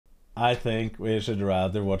I think we should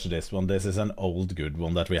rather watch this one. This is an old good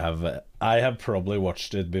one that we have. I have probably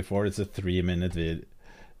watched it before. It's a 3-minute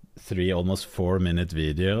video, almost 4-minute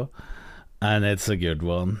video, and it's a good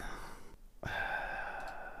one.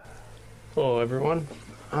 Hello everyone.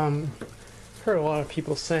 Heard a lot of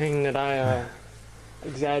people saying that I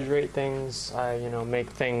exaggerate things. I make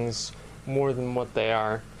things more than what they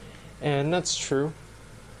are, and that's true.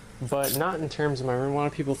 But not in terms of my room. A lot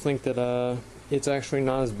of people think that it's actually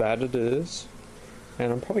not as bad as it is,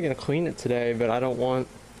 and I'm probably gonna clean it today. But I don't want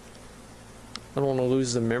to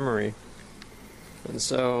lose the memory. And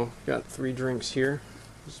so got 3 drinks here.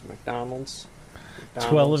 This is McDonald's.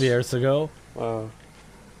 12 years ago.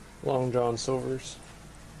 Long John Silver's.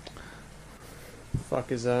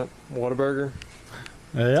 Fuck is that? Whataburger.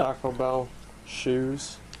 Yeah. Taco Bell.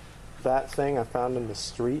 Shoes. That thing I found in the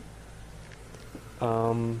street.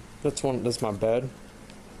 That's my bed.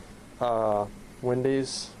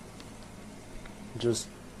 Wendy's. Just,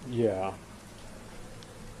 yeah.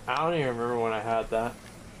 I don't even remember when I had that.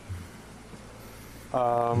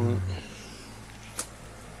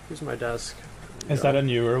 Here's my desk. Is that a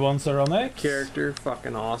newer one, Saronic? Character,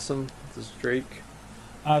 fucking awesome. This is Drake.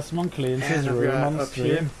 Asmongold cleans his room on up stream.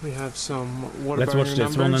 here, we have some Whataburger Let's watch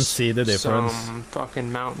this one and see the difference. Some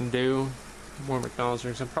fucking Mountain Dew. More McDonald's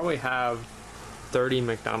drinks. I probably have 30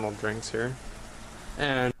 McDonald's drinks here.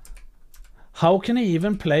 And how can he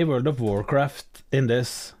even play World of Warcraft in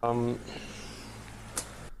this? Oh,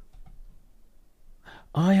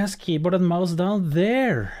 he has keyboard and mouse down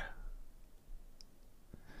there.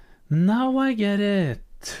 Now I get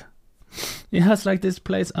it. He has like this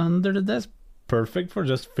place under the desk. Perfect for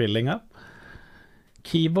just filling up.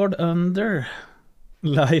 Keyboard under.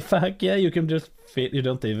 Life hack, yeah, you can just fit. You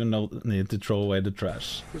don't even need to throw away the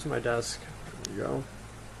trash. Here's my desk. There you go.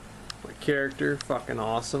 My character, fucking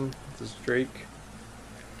awesome. This is Drake.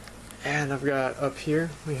 And I've got up here,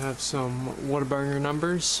 we have some Whataburger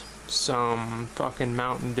numbers. Some fucking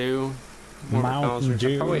Mountain Dew. More Mountain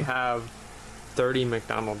Dew. I probably have 30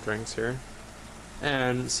 McDonald's drinks here.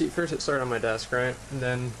 And see, first it started on my desk, right? And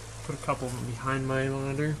then put a couple of them behind my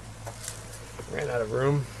monitor. Ran out of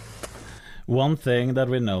room. One thing that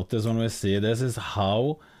we notice when we see this is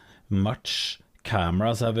how much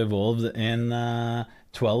cameras have evolved in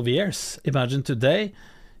 12 years. Imagine today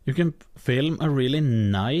you can film a really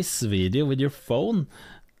nice video with your phone,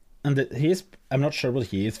 and I'm not sure what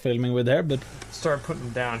he is filming with there, but start putting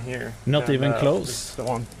them down here. Not and, even close. This is the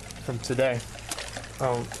one from today.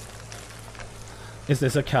 Is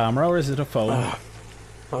this a camera or is it a phone?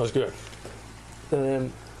 That was good. And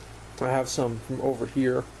then I have some from over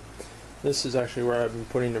here. This is actually where I've been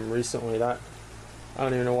putting them recently. That I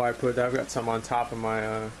don't even know why I put that. I've got some on top of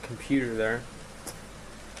my computer there.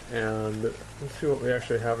 And let's see what we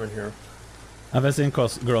actually have in here. Have I seen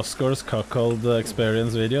Groskor's cuckold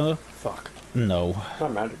experience video? Fuck. No.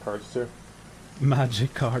 Got magic cards too.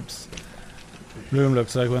 Magic cards. Room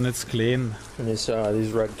looks like when it's clean. And these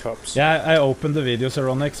red cups. Yeah, I opened the video,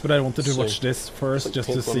 Saronix, but I wanted to So, watch this first like just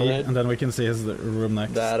to pink see, lemonade. and then we can see his room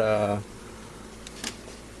next. That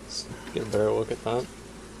let's get a better look at that.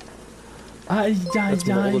 That's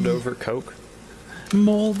molded over Coke.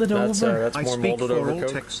 Molded over. That's I more speak molded for over all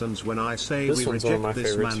Coke. Texans when I say This we one's one of my reject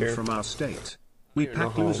this favorites man here. from our state. We don't know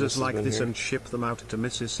pack how long this losers has like been this here. and ship them out to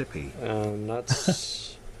Mississippi.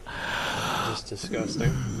 That's just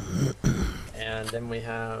disgusting. And then we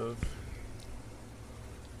have.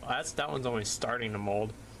 Well, that one's only starting to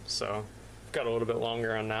mold, so I've got a little bit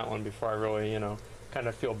longer on that one before I really, kind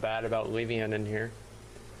of feel bad about leaving it in here.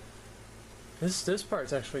 This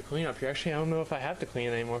part's actually clean up here. Actually, I don't know if I have to clean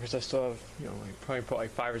it anymore because I still have, probably put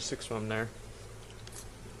like 5 or 6 of them there.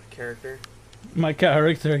 My character. My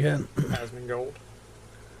character again. Asmongold.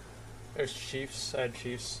 There's Chiefs. I had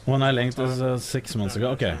Chiefs. One I linked was 6 months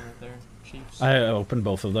ago. Okay. Right there. Chiefs. I opened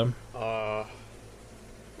both of them.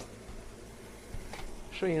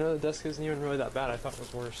 Actually, the desk isn't even really that bad. I thought it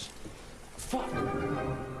was worse. Fuck!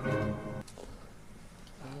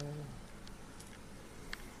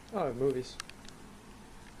 Oh, movies.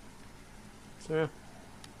 So yeah.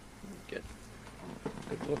 Get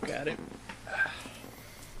a good look at it.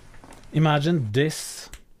 Imagine this.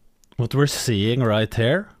 What we're seeing right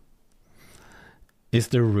here is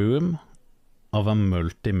the room of a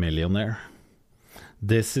multi-millionaire.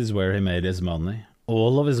 This is where he made his money.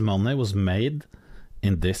 All of his money was made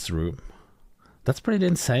in this room. That's pretty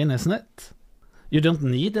insane, isn't it? You don't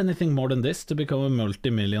need anything more than this to become a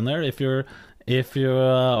multi-millionaire if you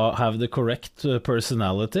have the correct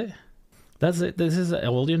personality. That's it. This is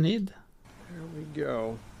all you need. There we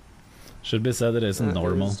go. Should be said it isn't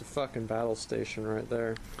normal. There's the fucking battle station right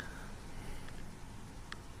there.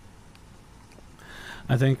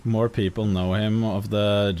 I think more people know him of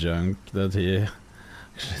the junk that he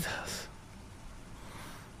actually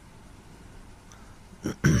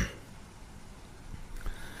does.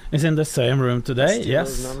 He's in the same room today. Steal Yes.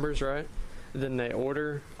 those numbers, right? Then they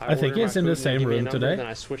order. I think order he's my in the food and they same give me a room number, today. Then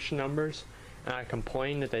I switch numbers, and I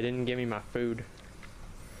complain that they didn't give me my food.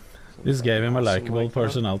 This gave him a Awesome likable like that.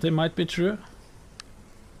 personality. Might be true.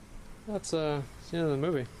 That's the end of the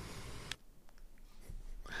movie.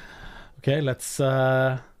 Okay, let's see.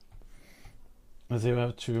 We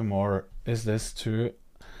have two more. Is this two?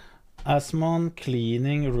 Asmon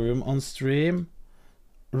cleaning room on stream.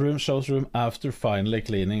 Room shows room after finally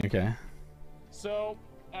cleaning. Okay. So,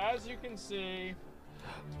 as you can see,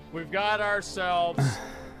 we've got ourselves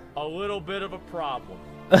a little bit of a problem.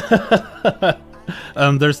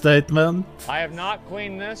 Understatement. I have not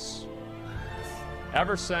cleaned this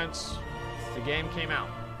ever since the game came out.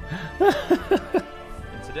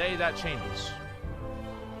 And today that changes.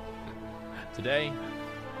 Today,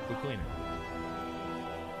 we clean it.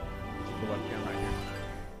 The webcam right here.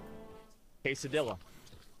 Quesadilla.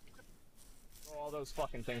 Throw all those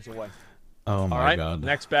fucking things away. Oh my All right, god.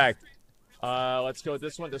 next bag. Let's go with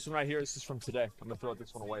this one. This one right here. This is from today. I'm gonna throw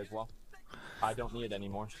this one away as well. I don't need it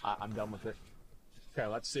anymore. I'm done with it. Okay,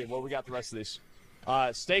 let's see what we got. The rest of these.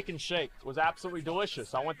 Steak and Shake was absolutely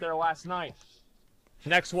delicious. I went there last night.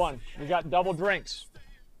 Next one. We got double drinks.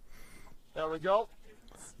 There we go.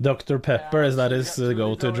 Dr. Pepper, is that his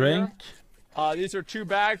go-to drink? These are 2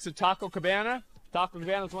 bags of Taco Cabana. Taco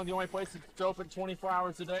Cabana is one of the only places that's open 24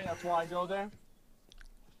 hours a day. That's why I go there.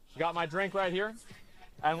 Got my drink right here.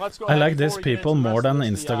 And let's go I ahead like before this we get people into the more rest of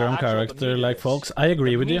than this, the Instagram actual- the character meat of like this. folks. I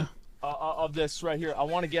agree The with you. meat, of this right here. I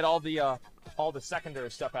want to get all the secondary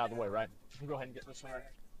stuff out of the way, right? We'll go ahead and get this one right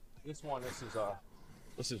here.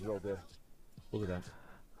 This is real good. Look at that.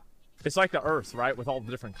 It's like the Earth, right, with all the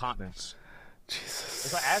different continents. Jesus.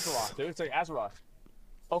 It's like Azeroth, dude. It's like Azeroth.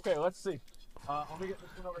 Okay, let's see. Let me get this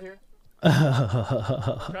one over here.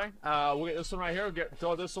 Okay. We'll get this one right here.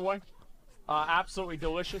 Throw this away. Absolutely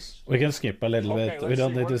delicious. We can skip a little Okay, bit. We let's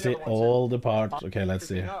don't see. need What to are the see other ones all the parts. Okay, let's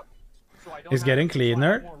see. Everything up, so I don't It's have getting to find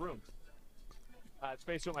cleaner. more room. It's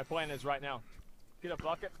basically what my plan is right now. Get a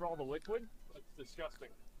bucket for all the liquid. It's disgusting.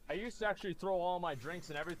 I used to actually throw all my drinks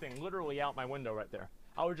and everything literally out my window right there.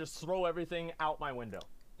 I would just throw everything out my window.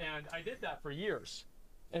 And I did that for years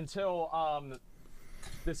until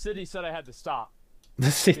the city said I had to stop. The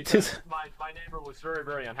cities. Because my neighbor was very,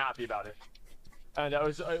 very unhappy about it. And that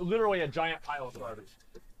was literally a giant pile of garbage.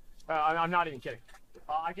 I'm not even kidding.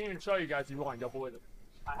 I can even show you guys if you want. Don't believe it.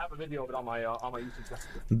 I have a video of it on my YouTube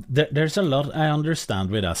channel. There's a lot I understand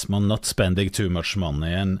with Asmon not spending too much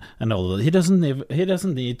money and all of that. He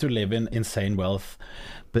doesn't need to live in insane wealth.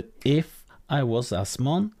 But if I was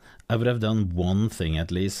Asmon, I would have done one thing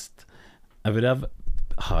at least. I would have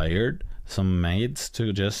hired some maids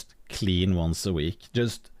to just clean once a week,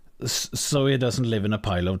 just so he doesn't live in a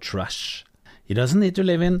pile of trash. He doesn't need to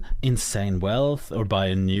live in insane wealth or buy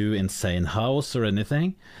a new insane house or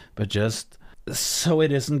anything, but just so it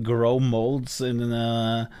doesn't grow molds in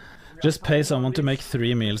just pay someone to make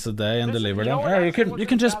 3 meals a day and deliver them. Yeah, you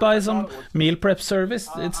can just buy some meal prep service.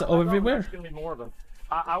 It's everywhere.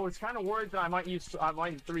 I was kind of worried that I might use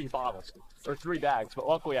 3 bottles or 3 bags, but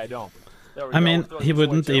luckily I don't. I mean, he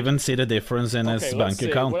wouldn't even see the difference in his bank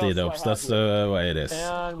account, D-Dubs. That's the way it is.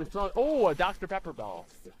 And we throw a Dr. Pepper bottle.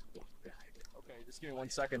 Okay, just give me 1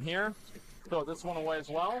 second here. Throw this one away as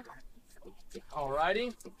well.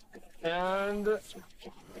 Alrighty. And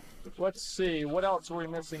let's see, what else are we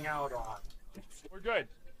missing out on? We're good.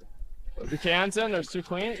 The cans in, there's 2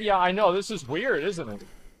 clean. Yeah, I know, this is weird, isn't it?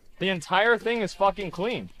 The entire thing is fucking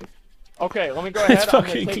clean. Okay, let me go ahead. I'm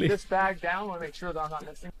gonna take this bag down. Let me make sure that I'm not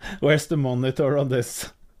missing Where's the monitor on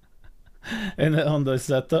this? On the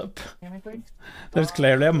setup? anything. There's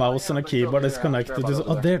clearly a mouse and a keyboard that's connected to...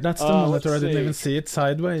 Oh, there, that's the monitor. I let's didn't see. even see it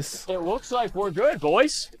sideways. It looks like we're good,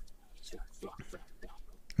 boys.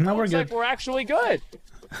 Now we're Looks good. like we're actually good.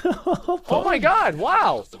 Oh my god,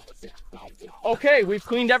 wow. Okay, we've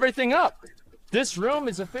cleaned everything up. This room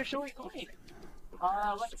is officially clean.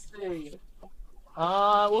 Let's see.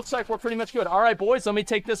 Looks like we're pretty much good. All right, boys, let me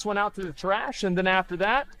take this one out to the trash, and then after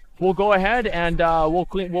that, we'll go ahead and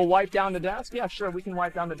we'll wipe down the desk. Yeah, sure, we can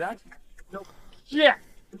wipe down the desk. Nope. Yeah.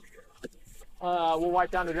 We'll wipe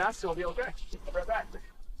down the desk, so it'll be okay. I'll be right back.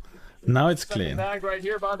 Now it's Second clean. bag right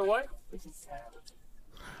here, by the way.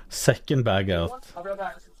 Second bag out. I'll be right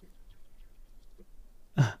back.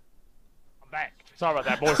 I'm back. Sorry about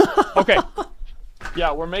that, boys. Okay.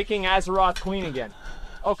 Yeah, we're making Azeroth clean again.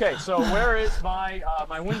 Okay, so where is my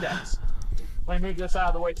my Windex? Let me move this out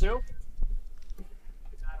of the way too.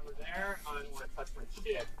 Out over there. I want to touch my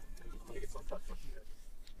shit. I guess I'll touch my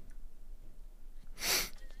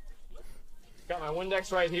shit. Got my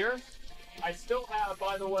Windex right here. I still have,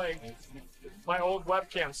 by the way, my old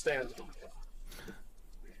webcam stand.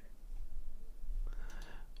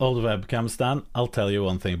 Old webcam stand. I'll tell you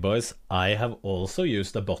one thing, boys. I have also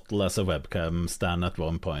used a bottle as a webcam stand at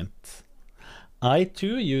one point. I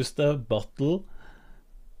too used a bottle.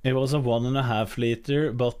 It was a 1.5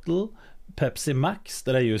 liter bottle, Pepsi Max,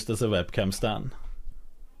 that I used as a webcam stand.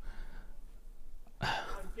 I'm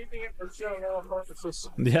keeping it for show no purposes.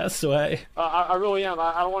 Yes, so I really am.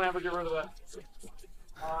 I don't want to ever get rid of that.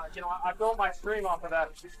 You know, I built my stream off of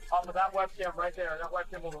that webcam right there. That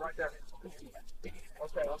webcam over right there.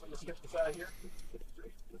 Okay, let me just get this out of here.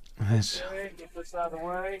 Okay, get this out of the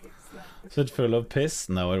way. Is it full of piss?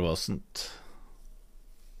 No, it wasn't.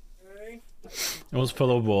 Okay. It was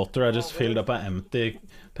full of water. I just filled up an empty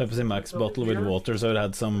Pepsi Max bottle with water so it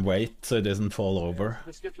had some weight so it doesn't fall over.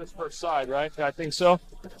 Just get this first side, right? I think so.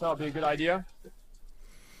 That'll be a good idea.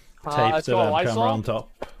 Tape the web camera on top.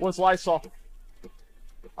 What's Lysol?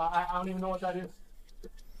 I don't even know what that is.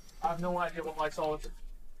 I have no idea what Lysol is.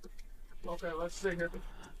 Okay, let's see here.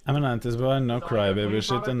 I'm an 90s boy, no crybaby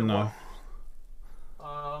shit, and no.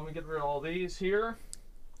 Let me get rid of all these here.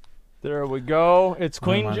 There we go. It's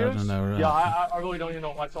clean juice. Yeah, I really don't even know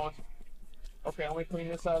what Lysol is. Okay, let me clean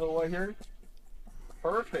this out of the way here.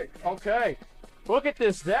 Perfect. Okay. Look at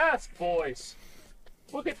this desk, boys.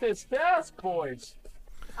 Look at this desk, boys.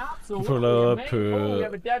 Absolutely full of amazing. Oh, we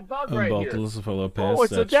have a dead bug right here. Bottles full of piss. Oh,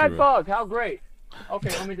 it's a dead bug. How great. Okay,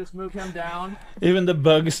 let me just move him down. Even the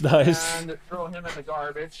bugs dies. And throw him in the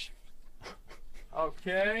garbage.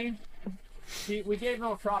 Okay. We gave him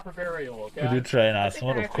a proper burial, okay? Would you train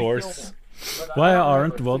Asmongold? Of course. Why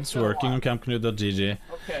aren't VODs working on CampCnut.gg?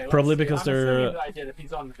 Okay, probably because they're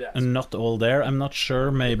not all there. I'm not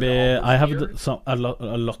sure. Maybe I have a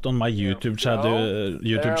lot on my YouTube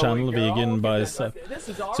channel, Vegan by Seth.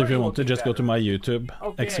 So if you want to, just go to my YouTube,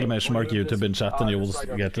 !YouTube in chat, and you will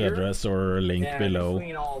get the address or link below.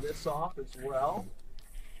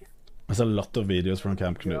 There's a lot of videos from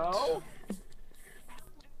CampCnut.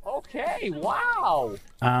 Okay, wow!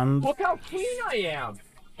 And look how clean I am!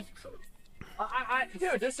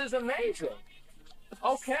 Dude, this is amazing.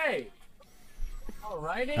 Okay.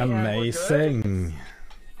 Alrighty. Amazing.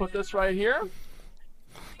 Put this right here.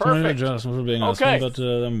 Perfect. Just for being awesome, but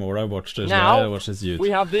the more I watch this now, guy, I watch his YouTube,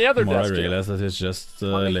 we have the other the more I desk realize that he just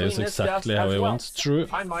lives exactly how he wants. True.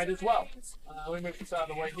 I might as well. Let me move this out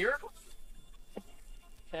of the way here.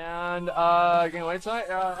 And, again, wait a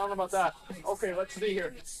second. I don't know about that. Okay, let's see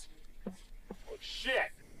here. Oh,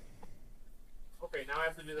 shit. Okay, now I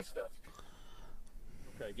have to do this stuff.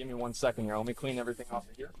 Okay, give me 1 second here. Let me clean everything off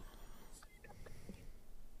of here.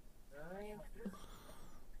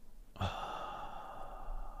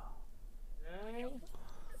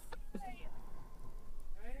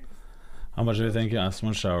 How much do you think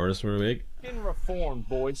Asmongold showers per week? In reform,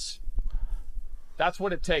 boys. That's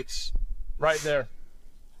what it takes. Right there.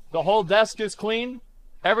 The whole desk is clean.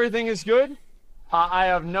 Everything is good. I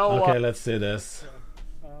have no... Okay, let's see this.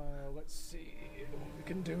 Let's see what we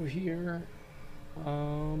can do here.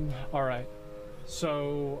 All right.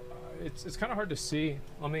 So it's kind of hard to see.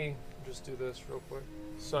 Let me just do this real quick.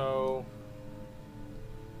 So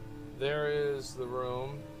there is the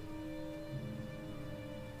room,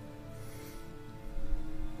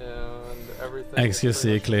 and everything.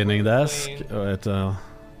 XQC cleaning desk.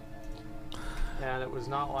 And it was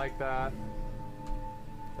not like that.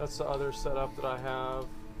 That's the other setup that I have.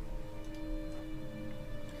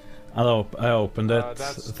 I opened it.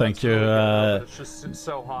 Thank you. Really it's just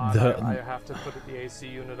so hot. I have to put the AC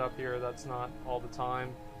unit up here. That's not all the time.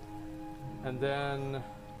 And then,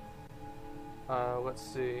 let's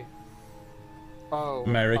see. Oh,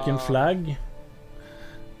 American flag.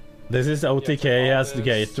 This is OTK has the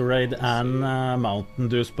Gatorade and Mountain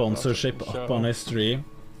Dew sponsorship up on his stream.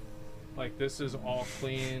 Like, this is all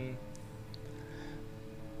clean.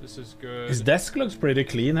 This is good. His desk looks pretty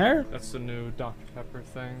clean here. That's the new Dr. Pepper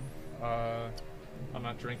thing. I'm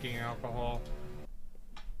not drinking alcohol.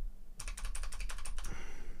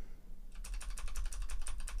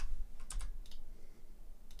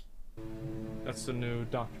 That's the new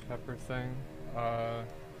Dr. Pepper thing.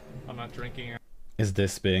 I'm not drinking. Is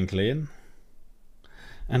this being clean?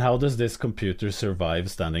 And how does this computer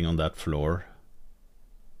survive standing on that floor?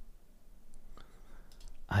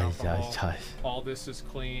 All this is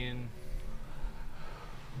clean.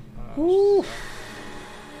 Ooh.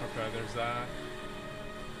 Okay, there's that.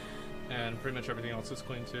 And pretty much everything else is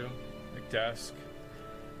clean too. Like desk.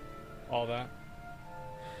 All that.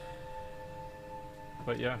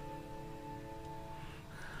 But yeah.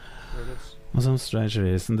 Here it is. For some strange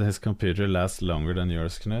reason, his computer lasts longer than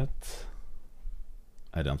yours, Knut.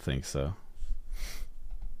 I don't think so.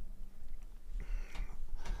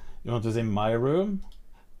 You want to see my room?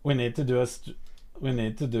 We need to do a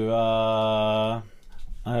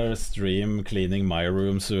stream cleaning my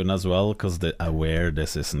room soon as well, because aware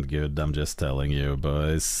this isn't good. I'm just telling you,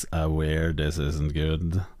 boys. Aware this isn't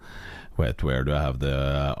good. Wait, where do I have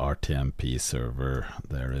the RTMP server?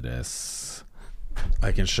 There it is.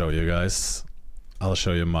 I can show you guys. I'll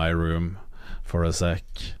show you my room for a sec.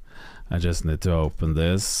 I just need to open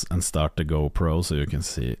this and start the GoPro so you can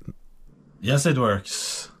see. Yes, it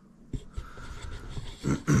works.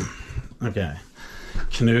 Okay.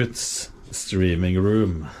 Knut's streaming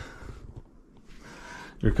room.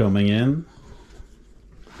 You're coming in.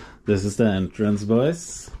 This is the entrance,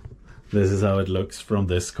 boys. This is how it looks from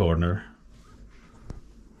this corner.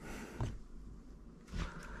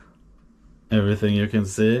 Everything you can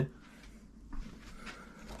see.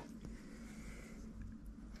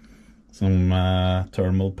 Some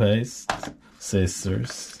thermal paste,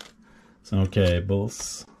 scissors, some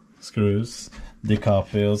cables, screws,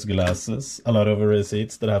 DiCaprio's glasses, a lot of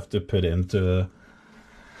receipts that I have to put into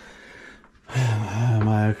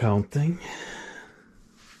my accounting.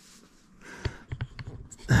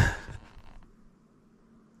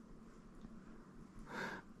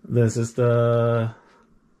 This is the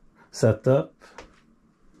setup.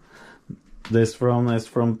 This one is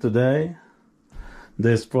from today.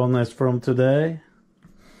 This one is from today.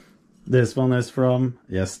 This one is from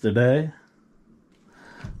yesterday.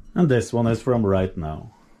 And this one is from right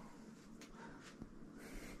now.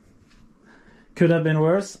 Could have been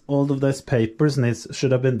worse. All of these papers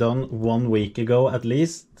should have been done 1 week ago at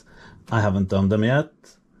least. I haven't done them yet.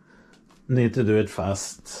 Need to do it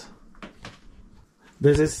fast.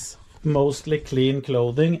 This is mostly clean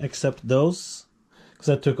clothing except those, because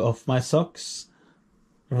I took off my socks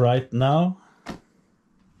right now.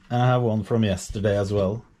 And I have one from yesterday as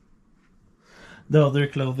well. The other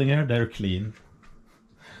clothing here, they're clean.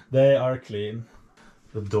 They are clean.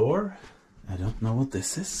 The door, I don't know what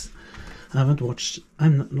this is. I haven't watched,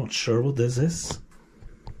 I'm not sure what this is.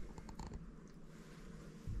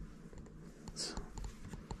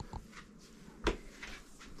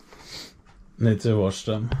 Need to wash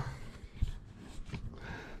them.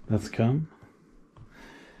 Let's come.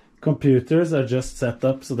 Computers are just set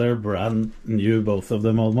up, so they're brand new, both of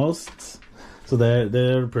them almost. So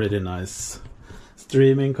they're pretty nice.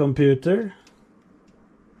 Streaming computer.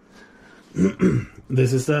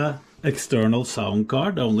 This is a external sound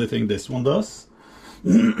card. The only thing this one does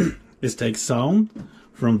is take sound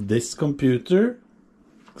from this computer,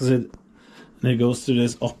 because it goes to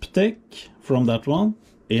this optic from that one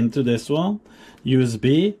into this one,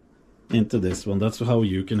 USB into this one. That's how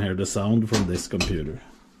you can hear the sound from this computer.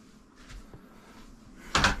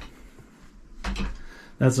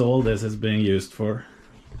 That's all this is being used for.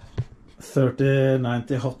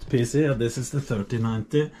 3090 hot PC. This is the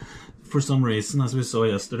 3090. For some reason, as we saw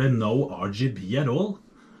yesterday, no RGB at all.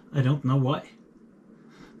 I don't know why.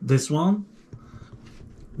 This one,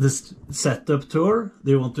 this setup tour.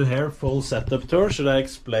 Do you want to hear full setup tour? Should I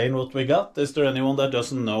explain what we got? Is there anyone that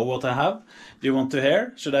doesn't know what I have? Do you want to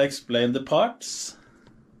hear? Should I explain the parts?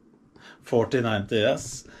 4090,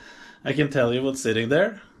 yes. I can tell you what's sitting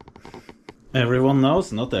there. Everyone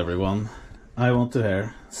knows, not everyone. I want to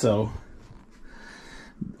hear, so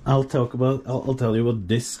I'll tell you what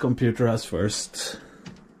this computer has first.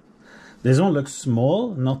 This one looks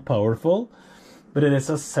small, not powerful, but it is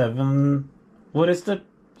a 7. What is the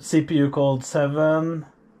CPU called?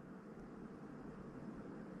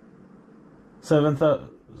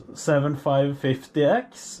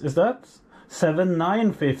 7550X? Is that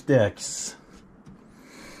 7950X?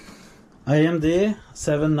 AMD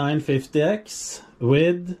 7950X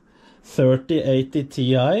with 3080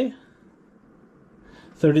 Ti,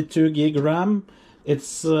 32 gig RAM.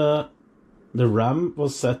 It's the RAM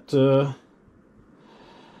was set to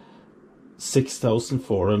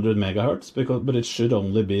 6400 megahertz, but it should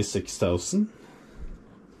only be 6000.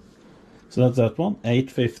 So that's that one.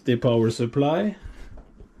 850 power supply.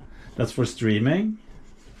 That's for streaming.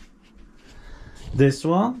 This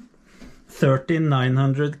one,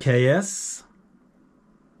 13900 KS,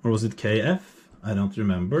 or was it KF? I don't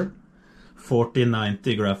remember.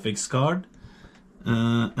 4090 graphics card.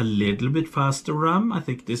 A little bit faster RAM. I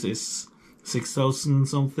think this is 6000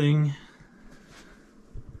 something.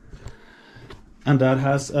 And that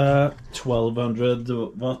has a 1200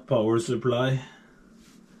 watt power supply.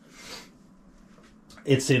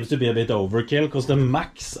 It seems to be a bit overkill, because the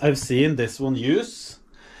max I've seen this one use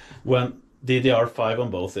when DDR5 on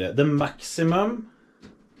both, the maximum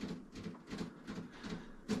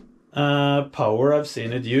Power I've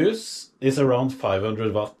seen it use is around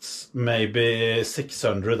 500 watts, maybe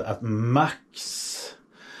 600 at max.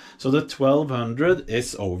 So the 1200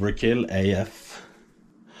 is overkill AF.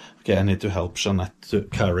 Okay, I need to help Jeanette to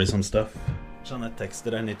carry some stuff. Jeanette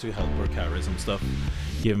texted I need to help her carry some stuff.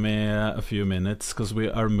 Give me a few minutes, because we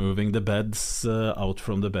are moving the beds out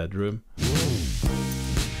from the bedroom.